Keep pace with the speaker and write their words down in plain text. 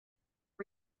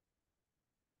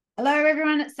Hello,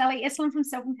 everyone. It's Sally Estlin from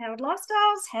Self-Empowered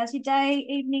Lifestyles. How's your day,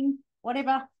 evening,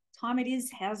 whatever time it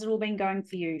is? How's it all been going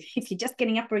for you? If you're just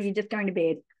getting up or you're just going to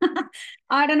bed,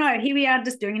 I don't know. Here we are,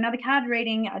 just doing another card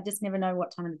reading. I just never know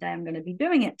what time of the day I'm going to be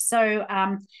doing it. So,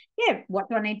 yeah, what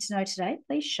do I need to know today?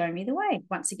 Please show me the way.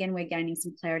 Once again, we're gaining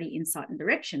some clarity, insight, and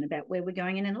direction about where we're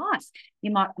going in life.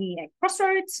 You might be at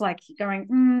crossroads, like you're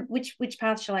going, which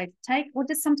path shall I take? Or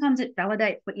just sometimes it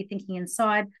validates what you're thinking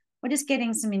inside. We're just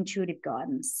getting some intuitive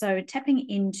guidance. So tapping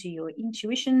into your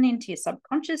intuition, into your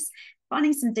subconscious,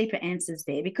 finding some deeper answers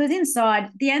there, because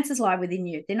inside the answers lie within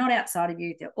you. They're not outside of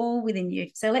you. They're all within you.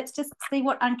 So let's just see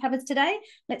what uncovers today.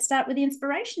 Let's start with the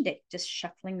inspiration deck, just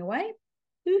shuffling away.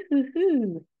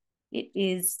 Ooh. It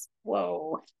is,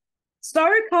 whoa, so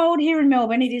cold here in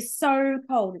Melbourne. It is so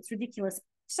cold. It's ridiculous.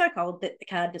 So cold that the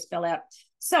card just fell out.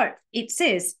 So it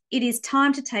says, it is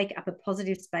time to take up a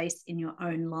positive space in your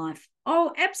own life.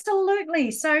 Oh,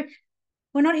 absolutely. So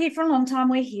we're not here for a long time.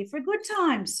 We're here for a good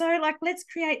time. So, like, let's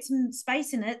create some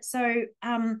space in it. So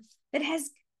it has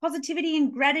positivity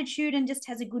and gratitude and just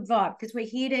has a good vibe, because we're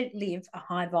here to live a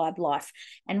high vibe life.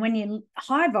 And when you're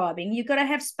high vibing, you've got to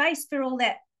have space for all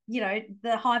that,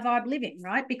 the high vibe living,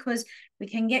 right? Because we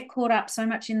can get caught up so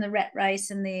much in the rat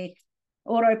race and the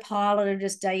autopilot of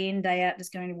just day in, day out,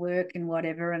 just going to work and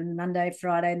whatever, and Monday,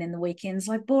 Friday, and then the weekends,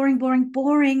 like boring.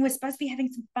 We're supposed to be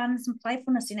having some fun, some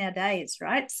playfulness in our days,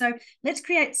 right? So let's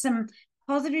create some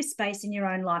positive space in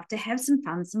your own life to have some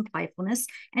fun, some playfulness,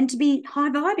 and to be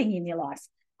high vibing in your life.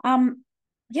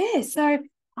 Yeah, so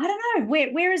I don't know,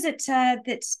 where is it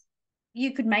that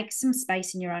you could make some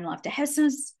space in your own life to have some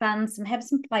fun, have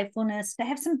some playfulness, to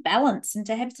have some balance, and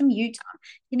to have some you time,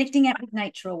 connecting out with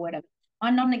nature or whatever. My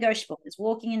non-negotiable is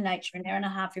walking in nature an hour and a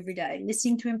half every day,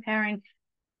 listening to empowering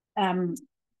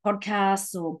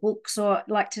podcasts or books, or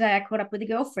like today I caught up with a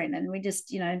girlfriend and we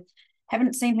just,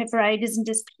 haven't seen her for ages, and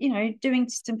just, doing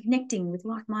some connecting with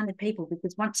like-minded people,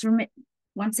 because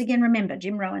once again, remember,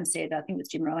 Jim Rohn said, I think it was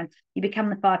Jim Rohn, you become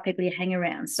the 5 people you hang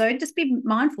around. So just be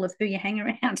mindful of who you hang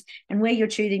around and where you're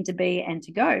choosing to be and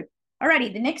to go.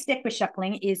 Alrighty, the next deck we're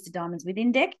shuffling is the Diamonds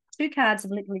Within deck. 2 cards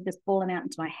have literally just fallen out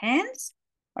into my hands.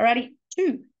 Alrighty,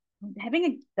 2. I'm having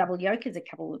a double yokers a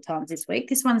couple of times this week.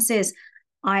 This one says,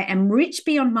 I am rich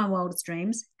beyond my wildest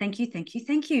dreams. Thank you, thank you,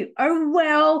 thank you. Oh,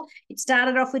 well, it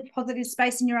started off with positive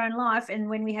space in your own life. And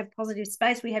when we have positive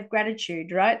space, we have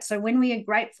gratitude, right? So when we are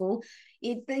grateful,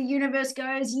 the universe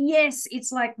goes, yes.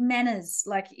 It's like manners,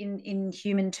 like in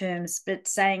human terms, but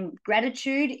saying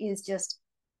gratitude is just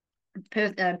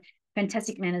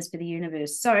fantastic manners for the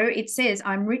universe. So it says,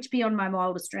 I'm rich beyond my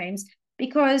wildest dreams,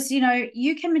 because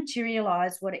you can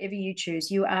materialize whatever you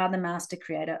choose. You are the master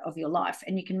creator of your life,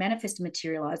 and you can manifest and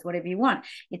materialize whatever you want.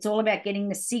 It's all about getting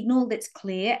the signal that's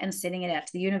clear and sending it out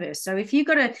to the universe. So if you've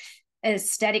got a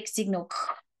static signal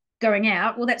going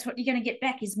out, well, that's what you're going to get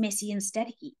back, is messy and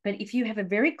staticky. But if you have a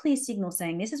very clear signal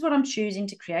saying, this is what I'm choosing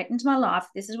to create into my life,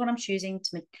 this is what I'm choosing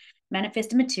to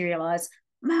manifest and materialize,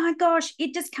 my gosh,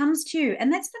 it just comes to you.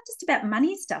 And that's not just about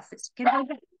money stuff.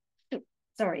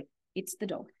 Sorry, it's the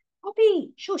dog. Poppy,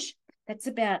 shush. That's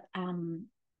about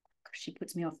she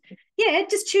puts me off. Yeah,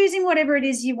 just choosing whatever it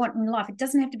is you want in life. It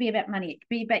doesn't have to be about money. It can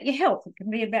be about your health. It can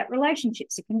be about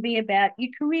relationships. It can be about your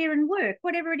career and work,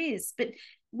 whatever it is. But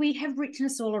we have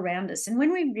richness all around us. And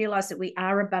when we realize that we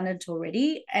are abundant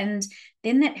already, and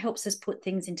then that helps us put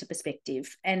things into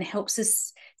perspective and helps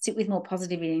us sit with more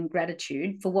positivity and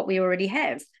gratitude for what we already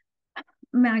have.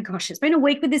 My gosh, it's been a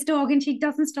week with this dog and she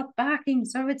doesn't stop barking.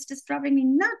 So it's just driving me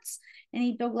nuts.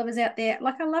 Any dog lovers out there,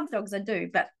 like, I love dogs, I do,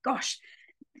 but gosh,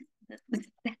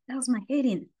 that does my head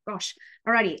in. Gosh.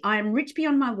 Alrighty. I am rich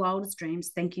beyond my wildest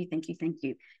dreams. Thank you, thank you, thank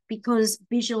you. Because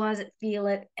visualize it, feel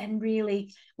it, and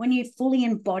really, when you fully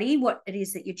embody what it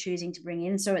is that you're choosing to bring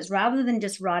in. So it's rather than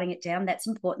just writing it down, that's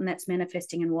important, that's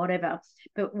manifesting and whatever.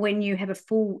 But when you have a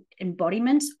full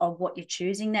embodiment of what you're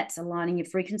choosing, that's aligning your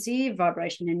frequency, your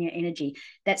vibration, and your energy.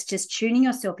 That's just tuning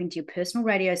yourself into your personal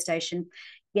radio station,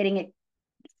 getting it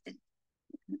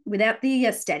without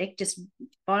the static, just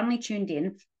finally tuned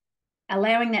in,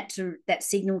 allowing that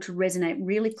signal to resonate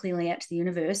really clearly out to the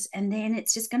universe, and then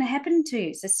it's just going to happen to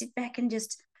you. So sit back and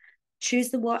just choose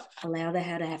the what, allow the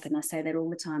how to happen. I say that all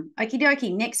the time. Okie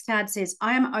dokie. Next card says,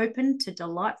 I am open to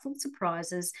delightful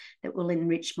surprises that will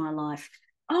enrich my life.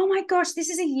 Oh my gosh, this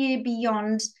is a year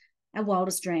beyond our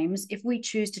wildest dreams if we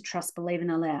choose to trust, believe,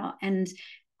 and allow. And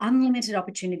unlimited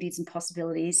opportunities and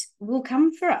possibilities will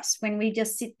come for us when we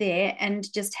just sit there and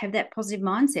just have that positive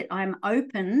mindset. I'm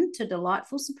open to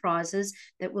delightful surprises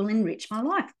that will enrich my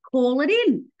life. Call it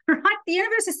in, right? The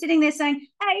universe is sitting there saying,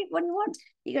 hey, what do you want?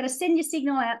 You got to send your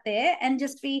signal out there and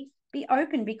just be be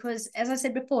open, because as I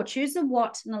said before, choose the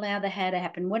what and allow the how to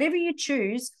happen. Whatever you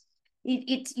choose,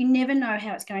 you never know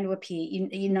how it's going to appear.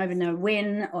 You never know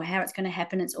when or how it's going to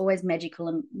happen. It's always magical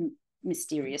and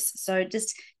mysterious. So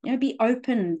just, be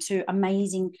open to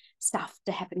amazing stuff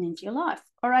to happen into your life.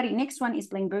 Alrighty, next one is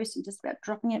Bling Boost. I'm just about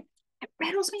dropping it. It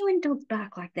rattles me when dogs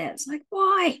bark like that. It's like,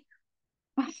 why?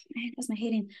 Oh man, does my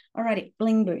head in. Alrighty,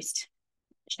 Bling Boost.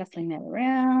 Shuffling that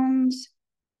around.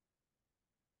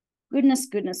 Goodness.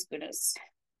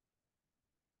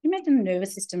 Imagine the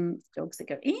nervous system dogs that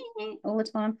go all the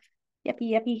time.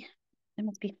 Yuppie. They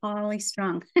must be highly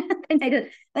strung.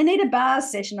 they need a bar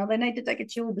session, or they need to take a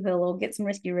chill pill or get some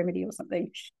rescue remedy or something.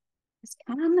 Just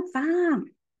calm the farm.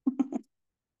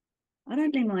 I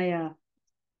don't think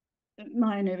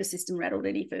my nervous system rattled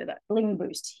any further. Bling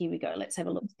Boost. Here we go. Let's have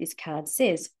a look. This card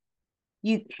says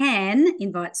you can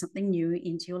invite something new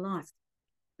into your life.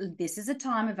 This is a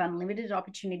time of unlimited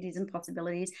opportunities and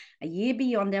possibilities, a year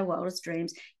beyond our wildest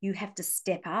dreams. You have to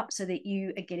step up so that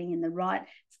you are getting in the right,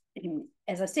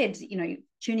 as I said,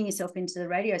 tuning yourself into the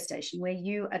radio station where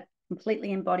you are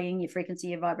completely embodying your frequency,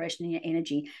 your vibration, and your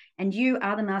energy. And you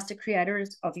are the master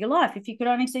creators of your life. If you could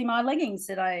only see my leggings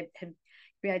that I have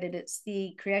created, it's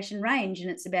the creation range, and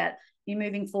it's about you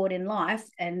moving forward in life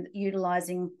and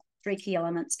utilizing 3 key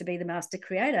elements to be the master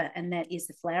creator, and that is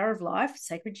the flower of life,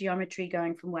 sacred geometry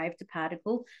going from wave to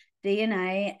particle,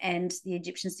 DNA, and the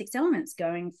Egyptian 6 elements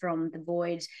going from the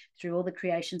void through all the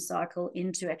creation cycle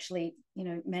into actually,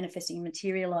 manifesting,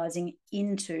 materializing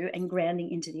into and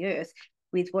grounding into the earth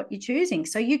with what you're choosing.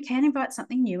 So you can invite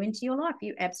something new into your life.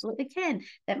 You absolutely can.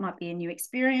 That might be a new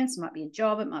experience, it might be a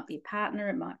job, it might be a partner,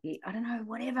 it might be, I don't know,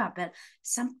 whatever, but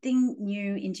something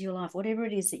new into your life, whatever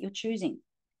it is that you're choosing.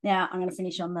 Now, I'm going to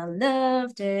finish on the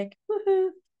love deck. Woohoo.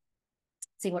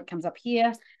 See what comes up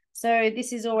here. So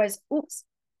this is always, oops,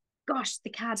 gosh, the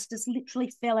cards just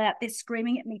literally fell out. They're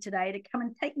screaming at me today to come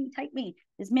and take me.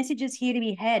 There's messages here to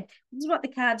be had. This is what the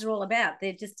cards are all about.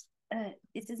 They're just,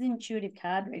 this is intuitive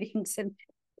card readings, and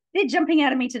they're jumping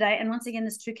out of me today. And once again,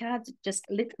 there's 2 cards that just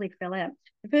literally fell out.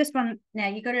 The first one, now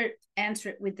you got to answer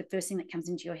it with the first thing that comes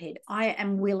into your head. I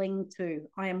am willing to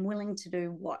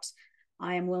do what?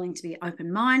 I am willing to be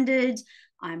open-minded.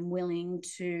 I'm willing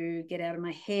to get out of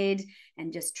my head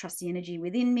and just trust the energy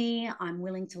within me. I'm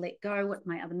willing to let go. What's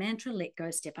my other mantra? Let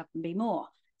go, step up, and be more.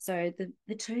 So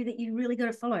the 2 that you really got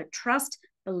to follow: trust,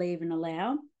 believe, and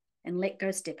allow, and let go,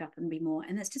 step up, and be more.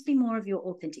 And that's just be more of your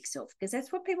authentic self, because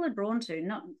that's what people are drawn to.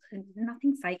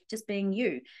 Nothing fake, just being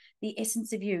you. The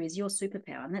essence of you is your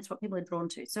superpower, and that's what people are drawn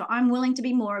to. So I'm willing to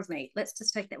be more of me. Let's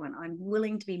just take that one. I'm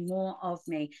willing to be more of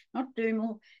me, not do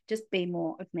more, just be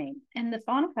more of me. And the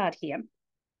final card here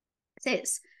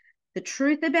says, the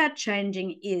truth about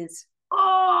changing is,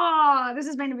 this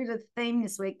has been a bit of a theme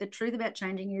this week. The truth about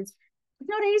changing is, it's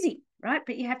not easy, right?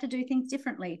 But you have to do things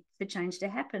differently for change to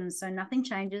happen. So nothing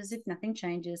changes if nothing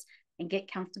changes, and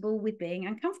get comfortable with being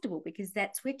uncomfortable, because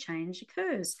that's where change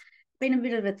occurs. Been a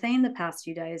bit of a theme the past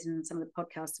few days, and some of the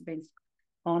podcasts have been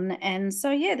on. And so,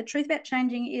 yeah, the truth about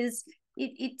changing is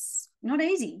it's not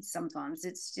easy sometimes.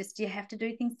 It's just you have to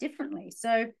do things differently.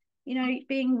 So,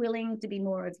 being willing to be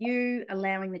more of you,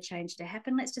 allowing the change to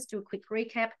happen. Let's just do a quick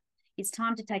recap. It's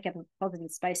time to take up a positive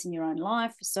space in your own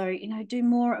life. So, do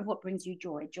more of what brings you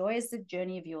joy. Joy is the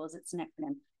journey of yours. It's an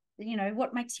acronym.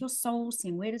 What makes your soul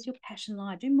sing? Where does your passion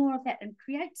lie? Do more of that and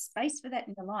create space for that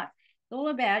in your life. It's all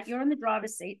about, you're in the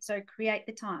driver's seat, so create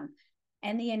the time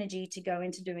and the energy to go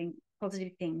into doing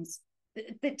positive things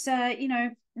that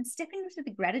and stepping into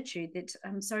the gratitude that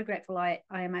I'm so grateful I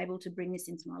am able to bring this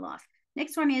into my life.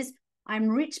 Next one is, I'm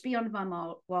rich beyond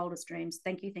my wildest dreams.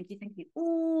 Thank you.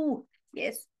 Oh,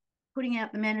 yes. Putting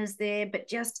out the manners there, but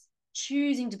just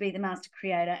choosing to be the master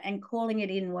creator and calling it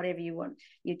in whatever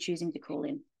you're choosing to call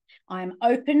in. I am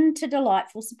open to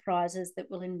delightful surprises that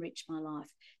will enrich my life.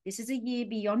 This is a year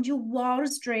beyond your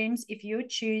wildest dreams if you're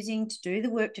choosing to do the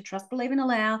work to trust, believe, and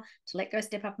allow, to let go,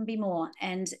 step up, and be more,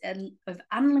 and of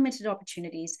unlimited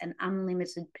opportunities and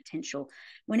unlimited potential.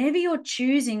 Whenever you're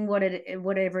choosing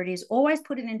whatever it is, always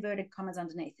put in inverted commas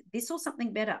underneath this or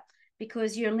something better,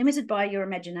 because you're limited by your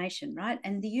imagination, right?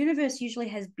 And the universe usually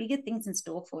has bigger things in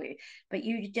store for you, but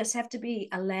you just have to be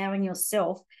allowing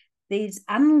yourself these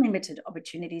unlimited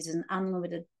opportunities and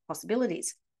unlimited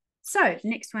possibilities. So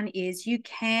next one is, you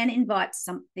can invite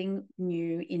something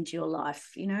new into your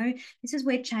life. This is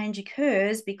where change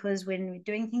occurs, because when we're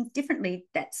doing things differently,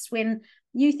 that's when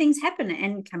new things happen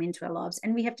and come into our lives,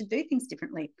 and we have to do things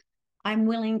differently. I'm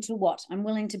willing to what? I'm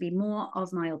willing to be more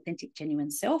of my authentic,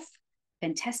 genuine self.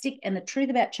 Fantastic. And the truth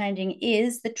about changing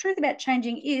is,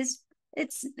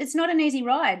 it's not an easy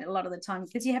ride a lot of the time,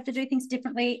 because you have to do things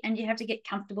differently and you have to get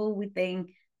comfortable with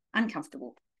being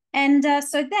uncomfortable. And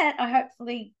so that I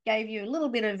hopefully gave you a little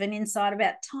bit of an insight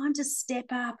about time to step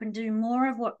up and do more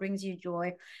of what brings you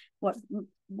joy, what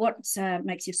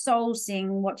makes your soul sing,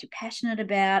 what you're passionate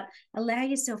about. Allow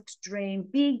yourself to dream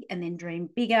big and then dream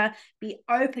bigger. Be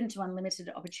open to unlimited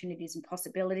opportunities and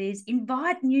possibilities.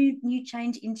 Invite new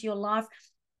change into your life.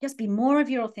 Just be more of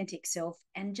your authentic self,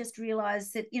 and just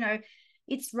realize that,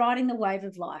 it's riding the wave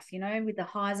of life, with the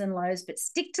highs and lows, but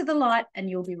stick to the light and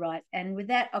you'll be right. And with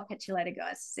that, I'll catch you later,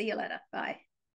 guys. See you later. Bye.